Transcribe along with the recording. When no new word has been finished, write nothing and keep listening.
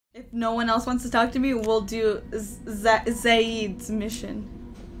If no one else wants to talk to me, we'll do Zaeed's mission.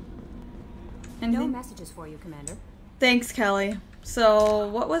 And no messages for you, Commander. Thanks, Kelly. So,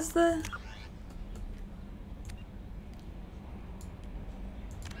 what was the...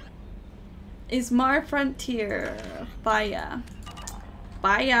 Ismar Frontier. Baya.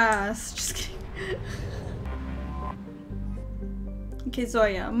 Bias. Just kidding. Okay,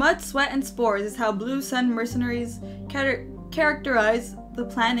 Zoya. Mud, sweat, and spores is how Blue Sun mercenaries characterize the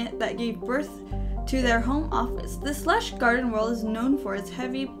planet that gave birth to their home office. This lush garden world is known for its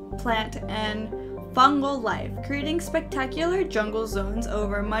heavy plant and fungal life, creating spectacular jungle zones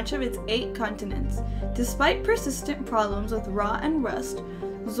over much of its 8 continents. Despite persistent problems with rot and rust,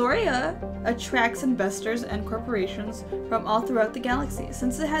 Zoria attracts investors and corporations from all throughout the galaxy.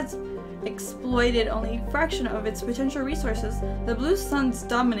 Since it has exploited only a fraction of its potential resources, the Blue Suns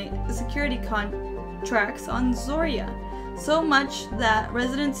dominate the security contracts on Zoria, so much that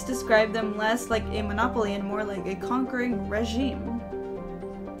residents describe them less like a monopoly and more like a conquering regime.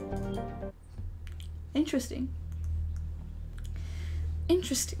 Interesting.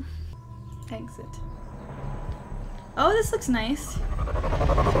 Interesting. Exit. Oh, this looks nice.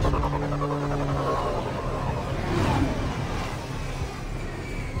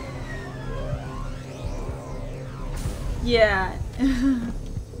 Yeah.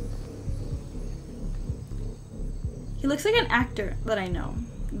 He looks like an actor that I know.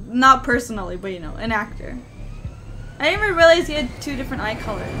 Not personally, but you know, an actor. I didn't even realize he had 2 different eye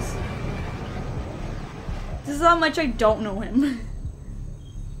colors. This is how much I don't know him.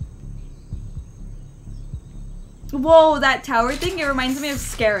 Whoa, that tower thing, it reminds me of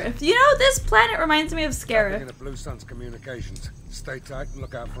Scarif. You know, this planet reminds me of Scarif. The Blue Sun's communications. Stay tight and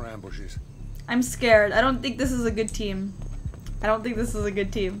look out for ambushes. I'm scared. I don't think this is a good team. I don't think this is a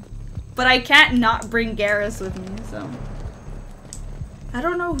good team. But I can't not bring Garrus with me, so. I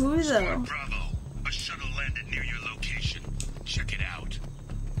don't know who though. Bravo. A shuttle landed near your location. Check it out.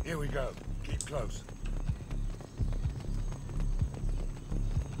 Here we go. Keep close.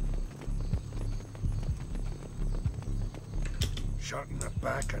 Shot in the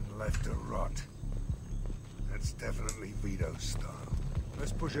back and left to rot. That's definitely Vito style.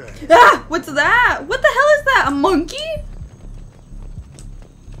 Let's push ahead. Ah! What's that? What the hell is that? A monkey?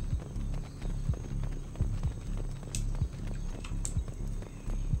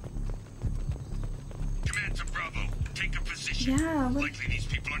 Command to Bravo. Take a position. Yeah, Likely these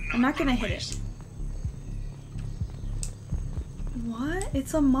people are I'm not gonna hit it. What?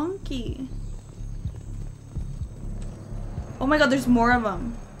 It's a monkey. Oh my god, there's more of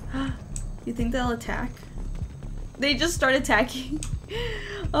them. You think they'll attack? They just start attacking.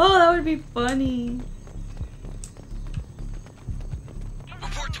 Oh, that would be funny.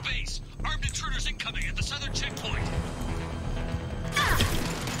 Report to base. Armed intruders incoming at the southern checkpoint.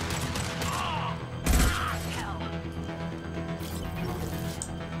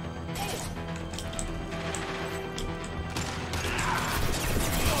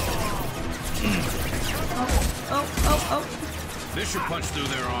 Oh. This should punch through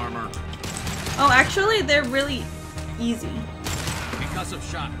their armor. Oh, actually, they're really easy. Concussive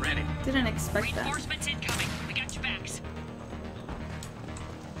shot ready. Didn't expect that. Reinforcements incoming. We got your backs.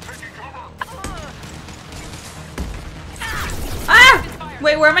 Ah!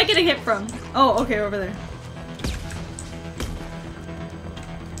 Wait, where am I getting hit from? Oh, okay, over there.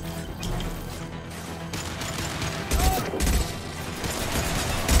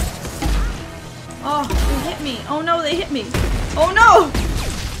 Oh, they hit me. Oh no, they hit me. Oh no!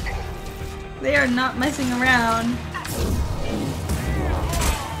 They are not messing around.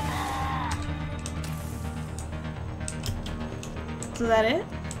 Is that it?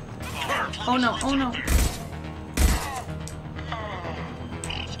 Oh no, oh no.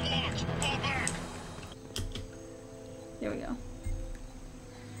 There we go.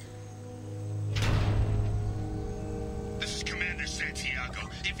 This is Commander Santiago.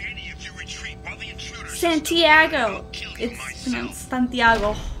 If any of you retreat while the intruders... Santiago! It's pronounced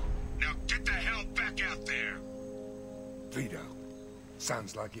Santiago. Now get the hell back out there! Vito.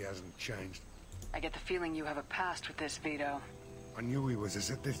 Sounds like he hasn't changed. I get the feeling you have a past with this, Vito. I knew he was a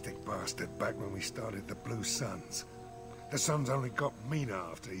sadistic bastard back when we started the Blue Suns. The Suns only got meaner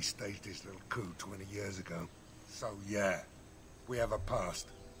after he staged his little coup 20 years ago. So yeah, we have a past.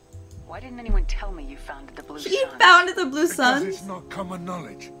 Why didn't anyone tell me you founded the Blue Suns? He founded the Blue Because Suns? it's not common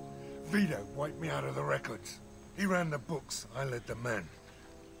knowledge. Vito wiped me out of the records. He ran the books, I led the men.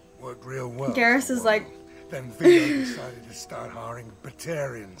 Worked real well. Garrus is like... Then Vito decided to start hiring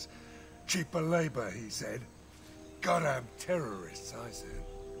Batarians. Cheaper labor, he said. Goddamn terrorists, I said.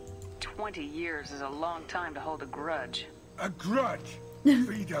 20 years is a long time to hold a grudge. A grudge?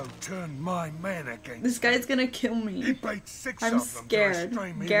 Vito turned my men against This guy's gonna kill He me. paid 6 I'm of them scared. to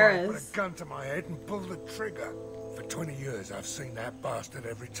restrain me Garrus. while I put a gun to my head and pull the trigger. For 20 years, I've seen that bastard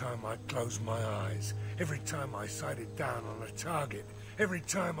every time I closed my eyes. Every time I sighted down on a target. Every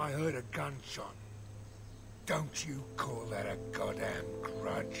time I heard a gunshot. Don't you call that a goddamn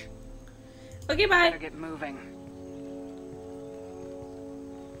grudge? Okay, bye. Better get moving.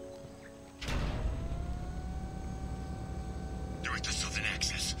 Direct to southern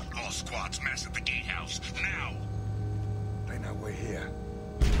access. All squads mass at the gatehouse. Now! They know we're here.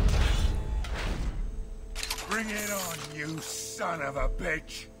 Bring it on, you son of a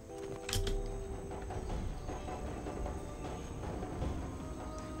bitch!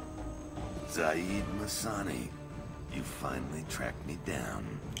 Zaeed Masani, you finally tracked me down.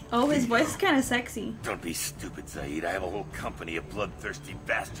 Oh, his voice is kind of sexy. Don't be stupid, Zaeed. I have a whole company of bloodthirsty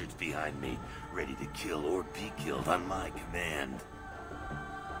bastards behind me, ready to kill or be killed on my command.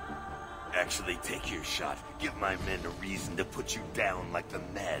 Actually, take your shot. Give my men a reason to put you down like the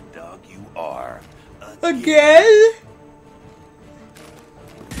mad dog you are. Again?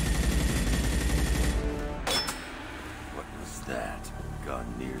 What was that?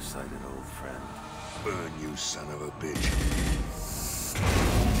 Gone nearsighted, old friend. Burn, you son of a bitch.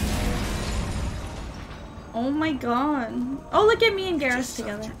 Oh my god. Oh, look at me and Garrus Just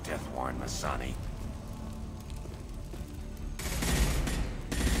served together. your death warrant, Masani.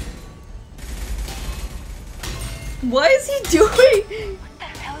 What is he doing? What the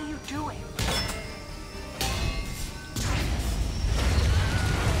hell are you doing?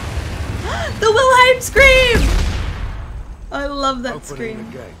 The Wilhelm scream! I love that Opening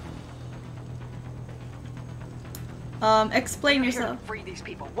scream. the gate. Explain You're here yourself. to free these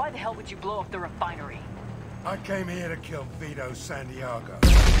people. Why the hell would you blow up the refinery? I came here to kill Vito Santiago.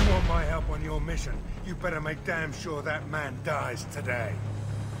 If you want my help on your mission, you better make damn sure that man dies today.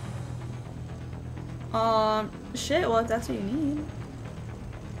 Shit, well, if that's what you need.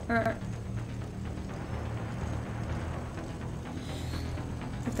 Or...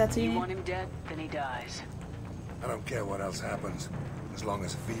 if that's what you You need. want him dead, then he dies. I don't care what else happens, as long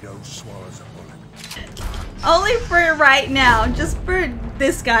as Vito swallows a bullet. Only for right now, just for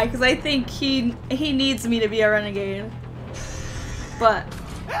this guy, because I think he needs me to be a renegade. But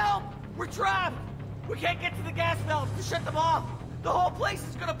Help! We're trapped! We can't get to the gas valves to shut them off! The whole place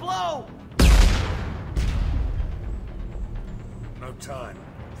is gonna blow! No time.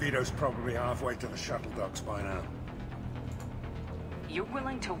 Vito's probably halfway to the shuttle docks by now. You're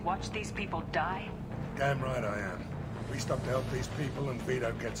willing to watch these people die? Damn right I am. We stop to help these people and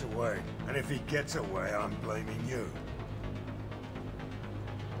Vito gets away. And if he gets away, I'm blaming you.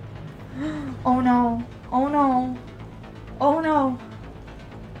 oh no, oh no, oh no,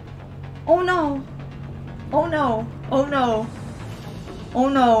 oh no, oh no, oh no, oh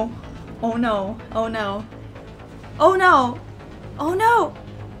no, oh no, oh no, oh no, oh no,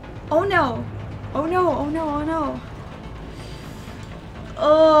 oh no, oh no, oh no, oh no.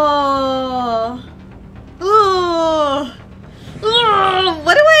 Oh. Oh. Oh.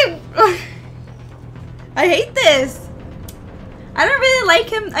 What do I hate this. I don't really like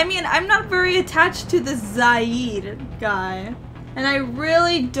him. I mean, I'm not very attached to the Zaeed guy. And I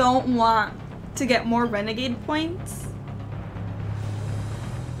really don't want to get more renegade points.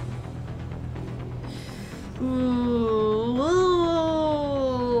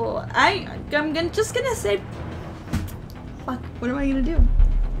 Ooh. I'm just gonna say, fuck, what am I gonna do?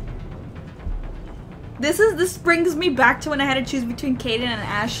 This brings me back to when I had to choose between Kaden and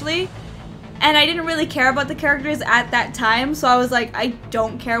Ashley, and I didn't really care about the characters at that time, so I was like, I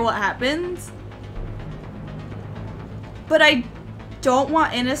don't care what happens, but I don't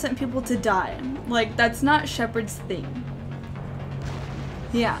want innocent people to die. Like, that's not Shepard's thing.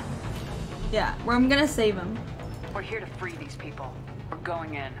 Yeah, where I'm gonna save him. We're here to free these people. We're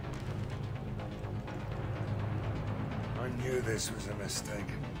going in. I knew this was a mistake.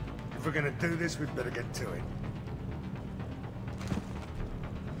 If we're gonna do this, we'd better get to it.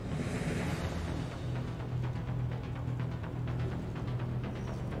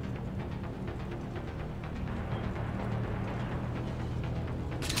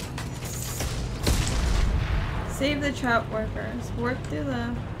 Save the trap workers. Work through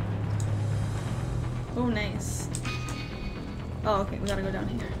the... Oh, nice. Oh, okay, we gotta go down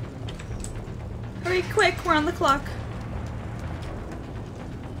here. Hurry, quick, we're on the clock.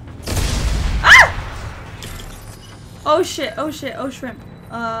 Oh shit, oh shit, oh shrimp.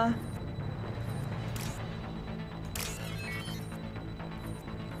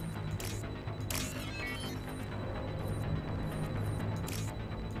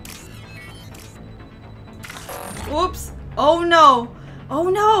 Whoops. Oh no. Oh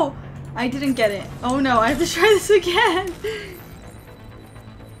no! I didn't get it. Oh no, I have to try this again.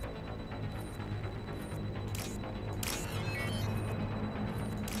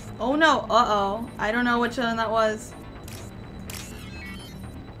 Oh no, uh-oh. I don't know which one that was.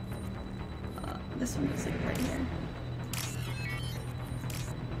 This one is like right here.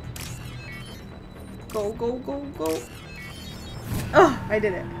 Go, go, go, go. Oh, I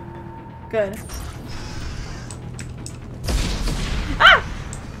did it. Good. Ah!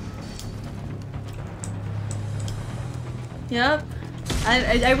 Yep.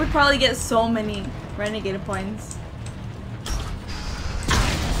 I would probably get so many renegade points.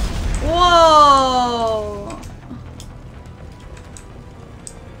 Whoa!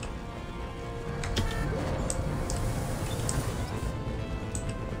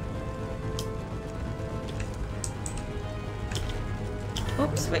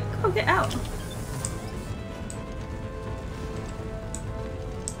 Oops, wait, go get out.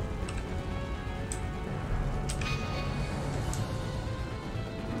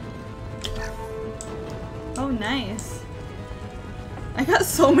 Oh, nice. I got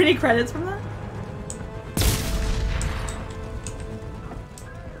so many credits from that.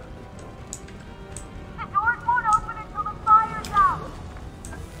 The doors won't open until the fire's out.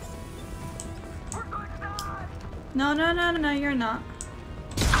 We're going to die. No, no, no, no, no, you're not.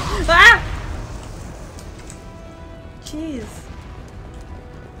 Ah! Jeez.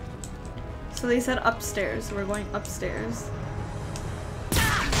 So they said upstairs, so we're going upstairs.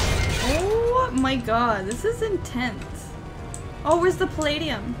 Oh my god, this is intense. Oh, where's the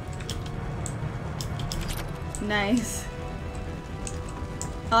palladium? Nice.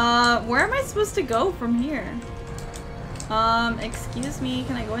 Where am I supposed to go from here? Excuse me,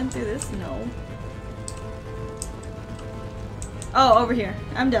 can I go in through this? No. Oh, over here.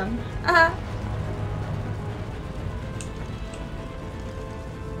 I'm dumb. Ah.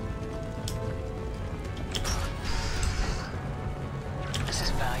 This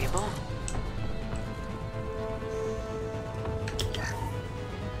is valuable.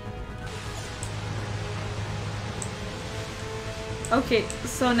 Okay,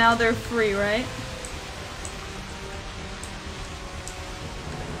 so now they're free, right?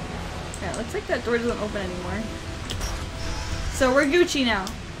 Yeah, it looks like that door doesn't open anymore. So we're Gucci now.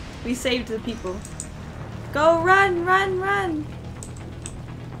 We saved the people. Go run, run, run!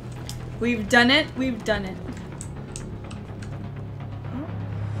 We've done it, we've done it.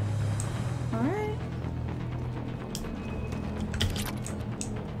 Oh. Alright.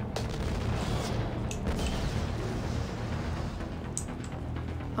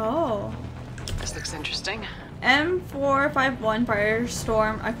 Oh. This looks interesting. M451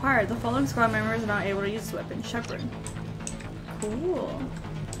 Firestorm acquired. The following squad members are not able to use this weapon. Shepard. Cool.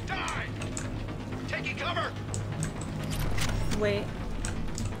 Die! Taking cover! Wait.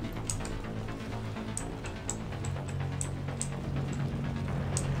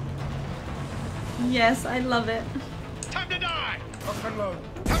 Yes, I love it. Time to die! Lock and load.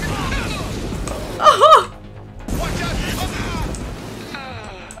 Oh! Watch out!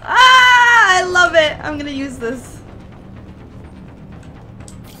 Ah! I love it. I'm gonna use this.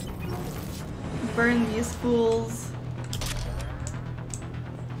 Burn these fools.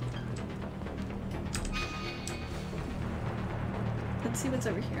 Let's see what's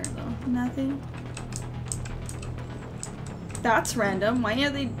over here though. Nothing. That's random. Why are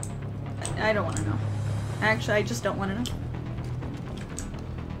they... I don't want to know. Actually, I just don't want to know.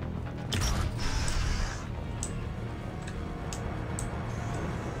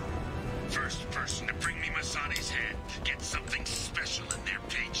 First person to bring me Masani's head gets something special in their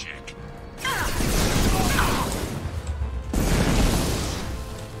paycheck.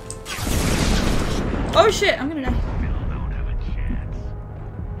 Oh shit, I'm gonna die.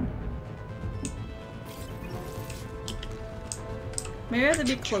 Maybe I have to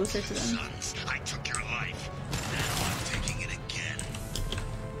be closer to them. Sons, I took your life. Now I'm taking it again.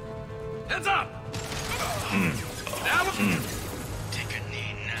 Heads up! Now, Take a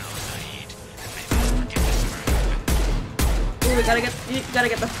knee now, Zaeed. And maybe forget this. Ooh, we gotta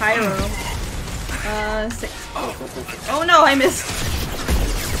get the pyro. 6. Oh no, I missed.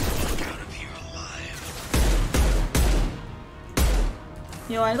 Out of here alive.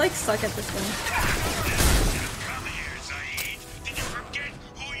 Yo, I like suck at this thing. Come here, Zaeed. Did you forget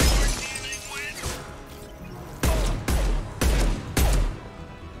who you were dealing with?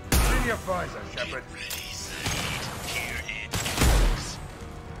 Clean your visor, Shepard. Ready, Zaeed. Here it comes.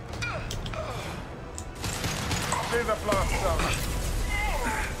 Clear the blast zone.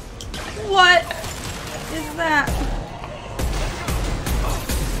 What is that?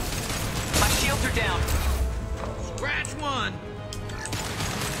 My shields are down. scratch one!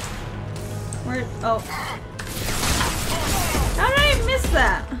 Where? Oh. How did I miss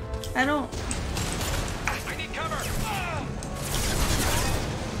that? I don't. I need cover.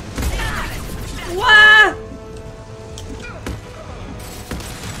 What?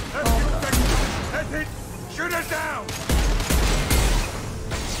 That's it! Shoot her down!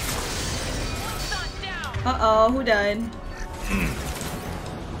 Uh-oh, who died?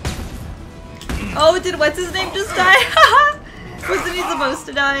 Oh, did what's his name just die? Wasn't he supposed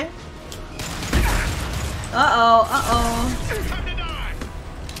to die? Uh-oh, uh-oh. Time to die.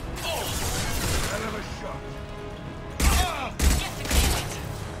 Hell of a shot.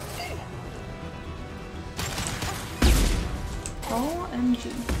 OMG.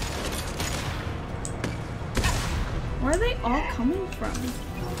 Where are they all coming from?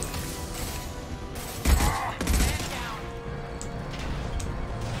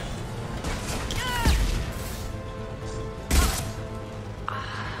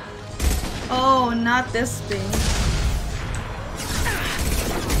 Oh, not this thing.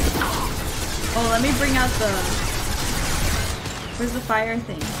 Oh, let me bring out the... Where's the fire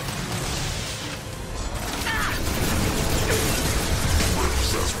thing?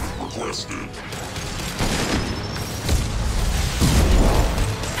 Is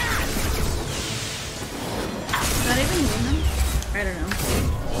that even human? I don't know.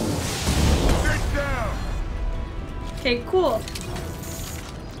 Sit down! Okay, cool.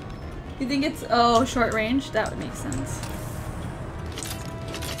 You think it's, oh, short range? That would make sense.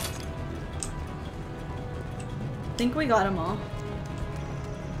 I think we got them all.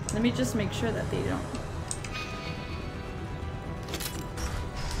 Let me just make sure that they don't.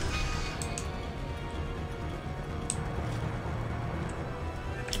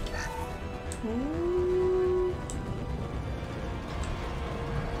 Ooh.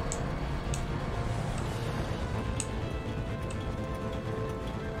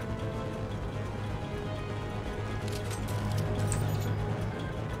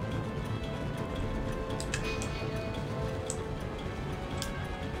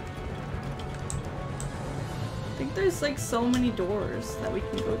 I think there's like so many doors that we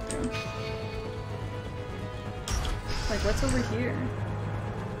can go through. Like, what's over here?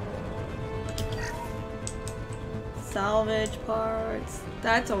 Salvage parts.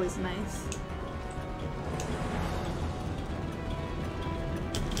 That's always nice.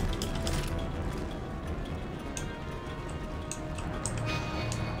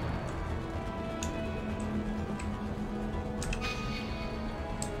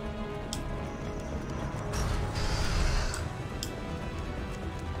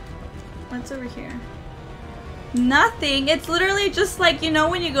 What's over here? Nothing. It's literally just like, you know,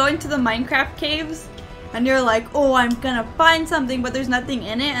 when you go into the Minecraft caves and you're like, oh, I'm gonna find something, but there's nothing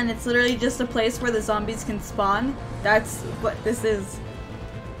in it, and it's literally just a place where the zombies can spawn. That's what this is.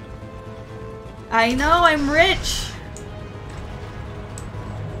 I know, I'm rich.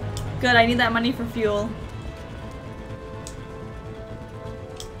 Good, I need that money for fuel.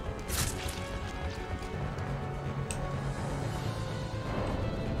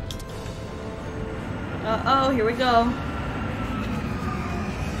 Uh-oh, here we go.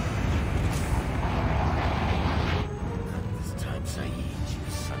 This time, Zaeed, you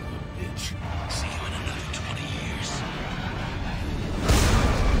son of a bitch. See you in another 20 years.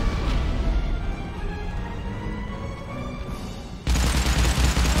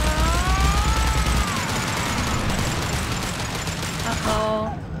 Uh-oh.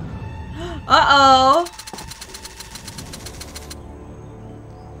 Uh-oh.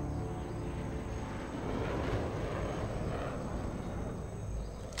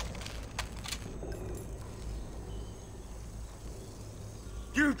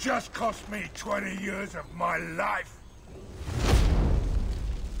 You just cost me 20 years of my life.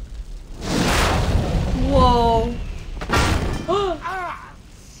 Whoa. Ah,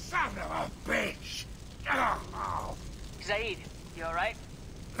 son of a bitch. Oh, Zaeed, you alright?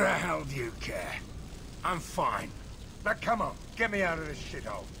 the hell do you care? I'm fine. Now come on, get me out of this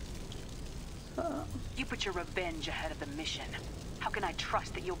shithole. You put your revenge ahead of the mission. How can I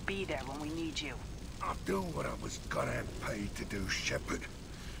trust that you'll be there when we need you? I'll do what I was goddamn paid to do, Shepard.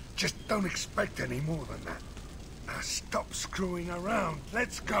 Just don't expect any more than that. Now stop screwing around.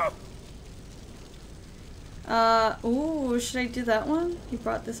 Let's go. Ooh, should I do that one? You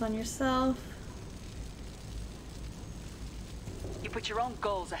brought this on yourself. You put your own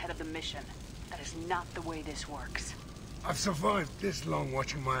goals ahead of the mission. That is not the way this works. I've survived this long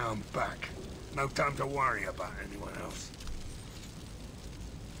watching my own back. No time to worry about anyone else.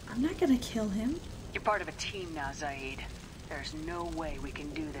 I'm not gonna kill him. You're part of a team now, Zaeed. There's no way we can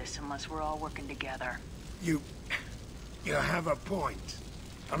do this unless we're all working together. You have a point.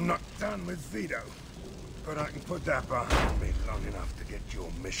 I'm not done with Vito, but I can put that behind me long enough to get your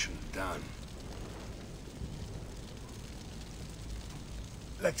mission done.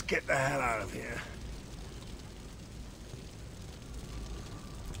 Let's get the hell out of here.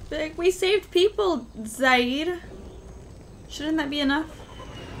 Like, we saved people, Zaeed. Shouldn't that be enough?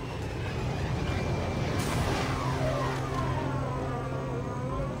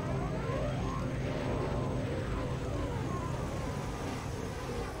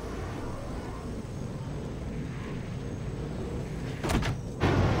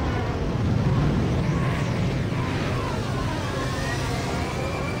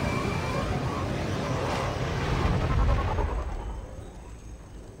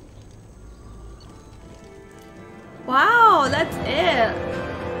 Wow, that's it.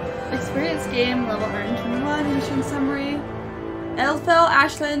 Experience game, level 121, mission summary. Elfell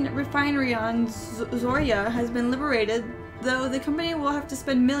Ashland refinery on Zoria has been liberated, though the company will have to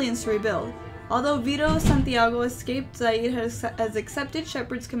spend millions to rebuild. Although Vito Santiago escaped, Zaeed has accepted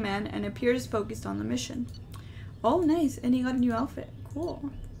Shepard's command and appears focused on the mission. Oh, nice. And he got a new outfit. Cool.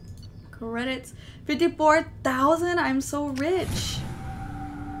 Credits. 54,000? I'm so rich.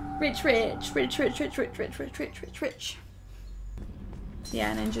 Rich. Yeah,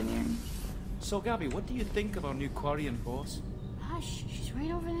 and engineering. So, Gabby, what do you think of our new quarry and boss? Hush, she's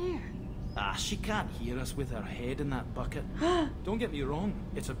right over there. Ah, she can't hear us with her head in that bucket. Don't get me wrong,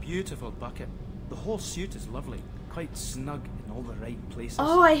 it's a beautiful bucket. The whole suit is lovely, quite snug in all the right places.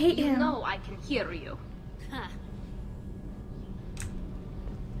 Oh, I hate You him. know I can hear you. Huh.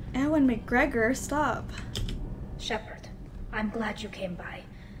 Ewan McGregor, stop. Shepard, I'm glad you came by.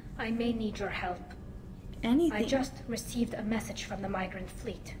 I may need your help. Anything. I just received a message from the migrant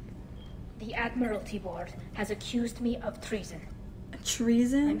fleet. The Admiralty Board has accused me of treason.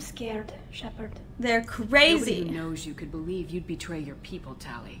 Treason? I'm scared, Shepard. They're crazy. Nobody who knows you could believe you'd betray your people,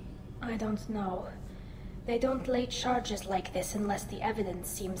 Tally. I don't know. They don't lay charges like this unless the evidence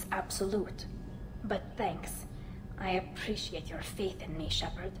seems absolute. But thanks. I appreciate your faith in me,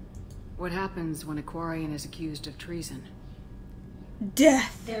 Shepard. What happens when a Quarian is accused of treason?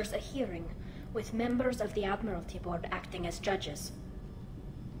 Death. There's a hearing, with members of the Admiralty Board acting as judges.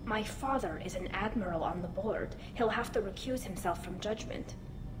 My father is an admiral on the board. He'll have to recuse himself from judgment.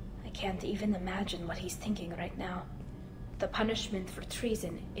 I can't even imagine what he's thinking right now. The punishment for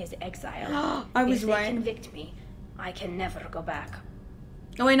treason is exile. I was if they right. convict me, I can never go back.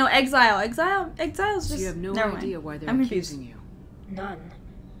 Oh wait, no, exile. Exile's just... So you have no Never idea mind. why they're I'm accusing you? None.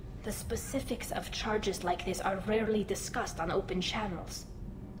 The specifics of charges like this are rarely discussed on open channels.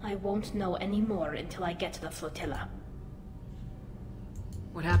 I won't know any more until I get to the flotilla.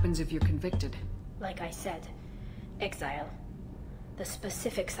 What happens if you're convicted? Like I said, exile. The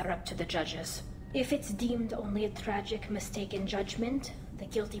specifics are up to the judges. If it's deemed only a tragic mistake in judgment, the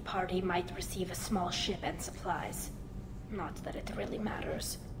guilty party might receive a small ship and supplies. Not that it really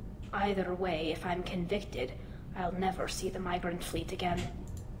matters. Either way, if I'm convicted, I'll never see the migrant fleet again.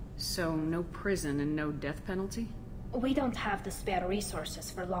 So, no prison and no death penalty? We don't have the spare resources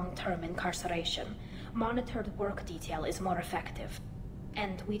for long-term incarceration. Monitored work detail is more effective.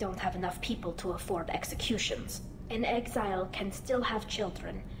 And we don't have enough people to afford executions. An exile can still have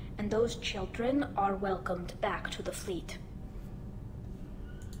children, and those children are welcomed back to the fleet.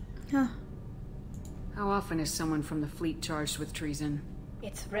 Huh. How often is someone from the fleet charged with treason?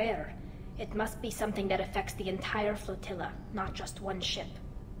 It's rare. It must be something that affects the entire flotilla, not just one ship.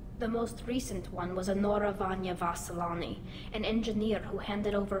 The most recent one was Honora Vanya Vassilani, an engineer who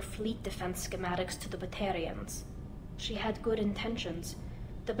handed over fleet defense schematics to the Batarians. She had good intentions.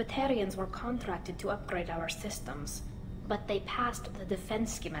 The Batarians were contracted to upgrade our systems, but they passed the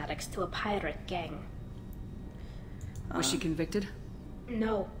defense schematics to a pirate gang. Was she convicted?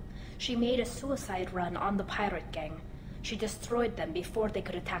 No. She made a suicide run on the pirate gang. She destroyed them before they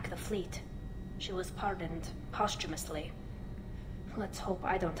could attack the fleet. She was pardoned posthumously. Let's hope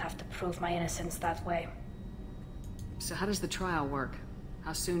I don't have to prove my innocence that way. So how does the trial work?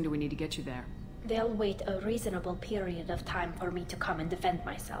 How soon do we need to get you there? They'll wait a reasonable period of time for me to come and defend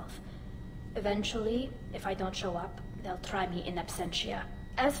myself. Eventually, if I don't show up, they'll try me in absentia.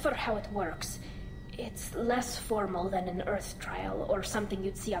 As for how it works, it's less formal than an Earth trial or something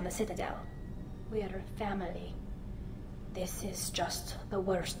you'd see on the Citadel. We're family. This is just the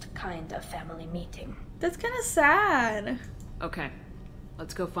worst kind of family meeting. That's kind of sad. Okay,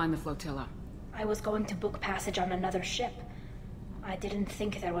 let's go find the flotilla. I was going to book passage on another ship. I didn't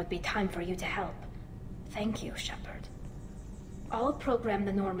think there would be time for you to help. Thank you, Shepard. I'll program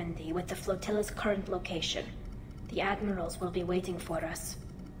the Normandy with the flotilla's current location. The admirals will be waiting for us.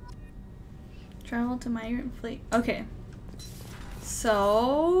 Travel to migrant fleet. Okay.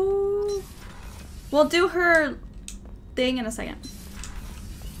 So we'll do her thing in a second.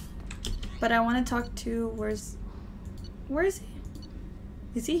 But I want to talk to where is he?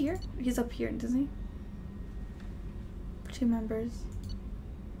 Is he here? He's up here, doesn't he? 2 members.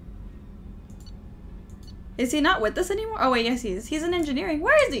 Is he not with us anymore? Oh wait, yes he is. He's in engineering.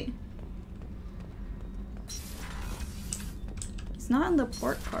 Where is he? He's not in the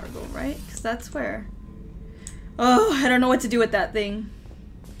port cargo, right? Because that's where... Oh, I don't know what to do with that thing.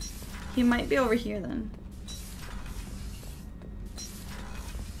 He might be over here then.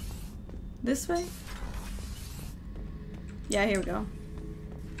 This way? Yeah, here we go.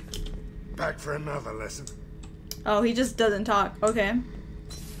 Back for another lesson. Oh, he just doesn't talk. Okay.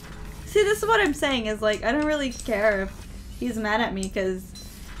 See, this is what I'm saying is like, I don't really care if he's mad at me because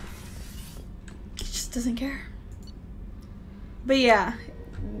he just doesn't care. But yeah,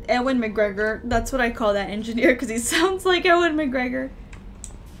 Ewan McGregor, that's what I call that engineer because he sounds like Ewan McGregor.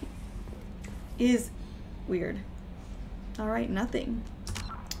 He's weird. Alright, nothing.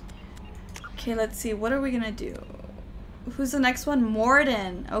 Okay, let's see. What are we gonna do? Who's the next one?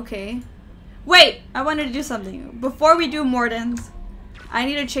 Morden. Okay. Wait! I wanted to do something. Before we do Morden's, I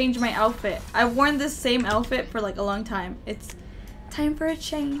need to change my outfit. I've worn this same outfit for like a long time. It's time for a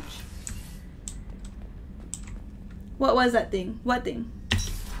change. What was that thing? What thing?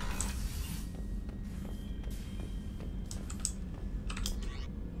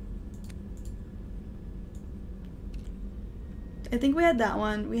 I think we had that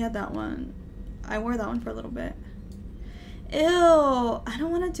one. We had that one. I wore that one for a little bit. Ew, I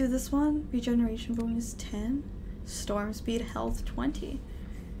don't want to do this one. Regeneration bonus 10. Storm speed health 20.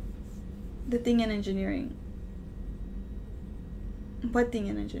 The thing in engineering. What thing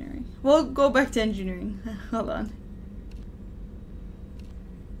in engineering? We'll go back to engineering. Hold on.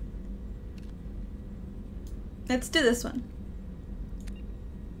 Let's do this one.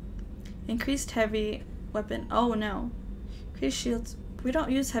 Increased heavy weapon. Oh no. Increased shields. We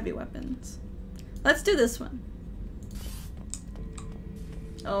don't use heavy weapons. Let's do this one.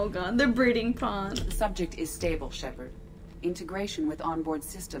 Oh god, the breeding pond. The subject is stable, Shepard. Integration with onboard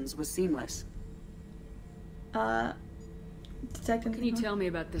systems was seamless. Detective. Can you tell me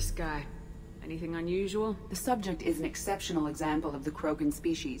about this guy? Anything unusual? The subject is an exceptional example of the Krogan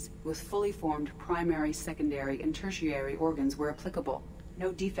species, with fully formed primary, secondary, and tertiary organs where applicable.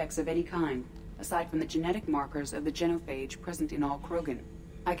 No defects of any kind, aside from the genetic markers of the genophage present in all Krogan.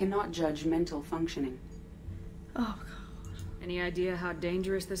 I cannot judge mental functioning. Oh god. Any idea how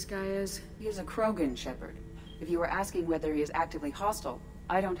dangerous this guy is? He is a Krogan, Shepard. If you are asking whether he is actively hostile,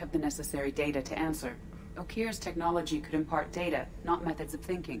 I don't have the necessary data to answer. Okeer's technology could impart data, not methods of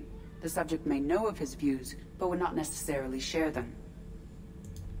thinking. The subject may know of his views, but would not necessarily share them.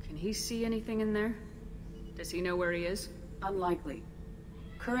 Can he see anything in there? Does he know where he is? Unlikely.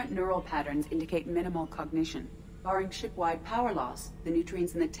 Current neural patterns indicate minimal cognition. Barring ship-wide power loss, the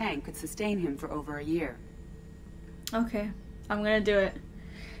nutrients in the tank could sustain him for over a year. Okay. I'm gonna do it.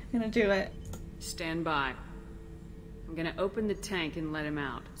 I'm gonna do it. Stand by. I'm gonna open the tank and let him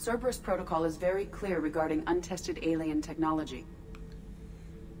out. Cerberus protocol is very clear regarding untested alien technology.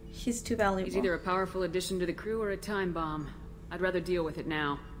 He's too valuable. He's either a powerful addition to the crew or a time bomb. I'd rather deal with it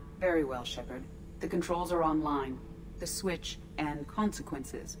now. Very well, Shepard. The controls are online. The switch and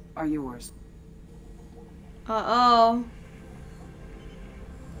consequences are yours. Uh-oh.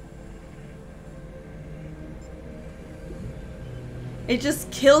 It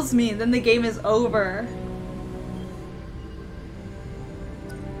just kills me, then the game is over.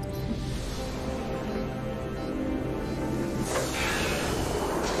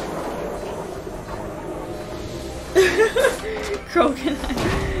 Krogan.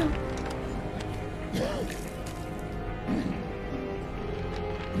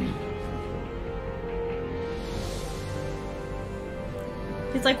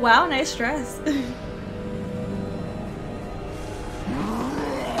 He's like, wow, nice dress.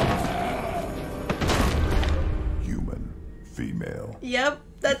 Human, female. Yep,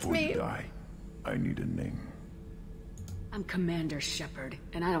 that's Before me. You die, I need a name. I'm Commander Shepard,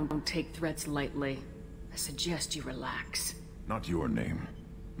 and I don't take threats lightly. I suggest you relax. Not your name.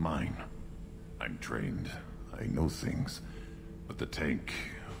 Mine. I'm trained. I know things. But the tank,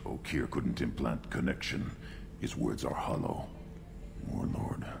 Okeer couldn't implant connection. His words are hollow.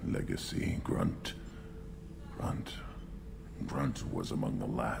 Warlord, Legacy, Grunt. Grunt was among the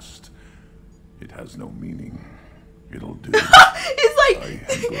last. It has no meaning. It'll do. He's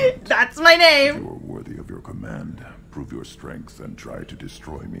like, that's my name. If you are worthy of your command, prove your strength and try to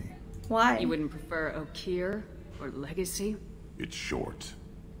destroy me. Why? You wouldn't prefer Okeer or Legacy? It's short.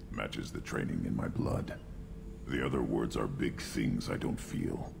 Matches the training in my blood. The other words are big things I don't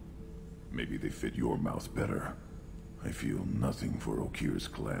feel. Maybe they fit your mouth better. I feel nothing for Okir's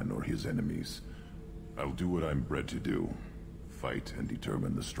clan or his enemies. I'll do what I'm bred to do. Fight and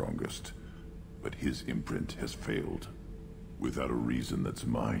determine the strongest. But his imprint has failed. Without a reason that's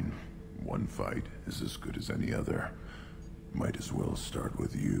mine, one fight is as good as any other. Might as well start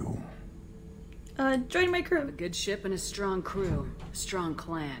with you. Join my crew. A good ship and a strong crew. A strong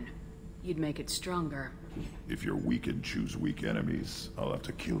clan. You'd make it stronger. If you're weak and choose weak enemies, I'll have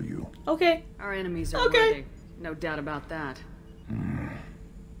to kill you. Okay. Our enemies are worthy. No doubt about that.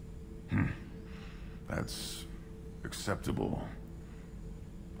 That's acceptable.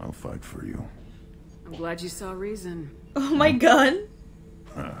 I'll fight for you. I'm glad you saw reason. Oh my god.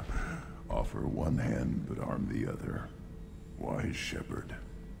 Offer one hand, but arm the other. Wise shepherd.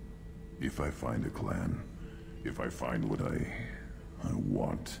 If I find a clan, if I find what I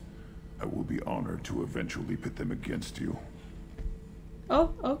want, I will be honored to eventually pit them against you.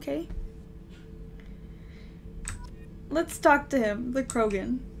 Oh, okay. Let's talk to him, the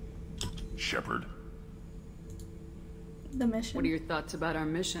Krogan. Shepherd. The mission. What are your thoughts about our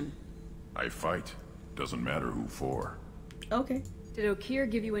mission? I fight. Doesn't matter who for. Okay. Did Okir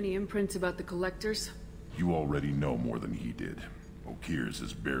give you any imprints about the Collectors? You already know more than he did. Okir's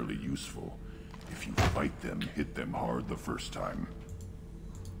is barely useful. If you fight them, hit them hard the first time.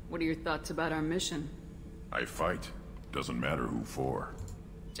 What are your thoughts about our mission? I fight. Doesn't matter who for.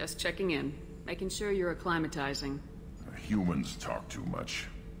 Just checking in. Making sure you're acclimatizing. Humans talk too much.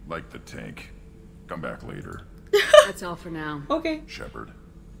 Like the tank. Come back later. That's all for now. Okay. Shepherd.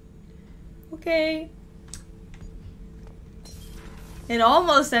 Okay. It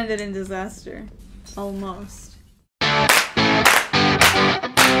almost ended in disaster. Almost.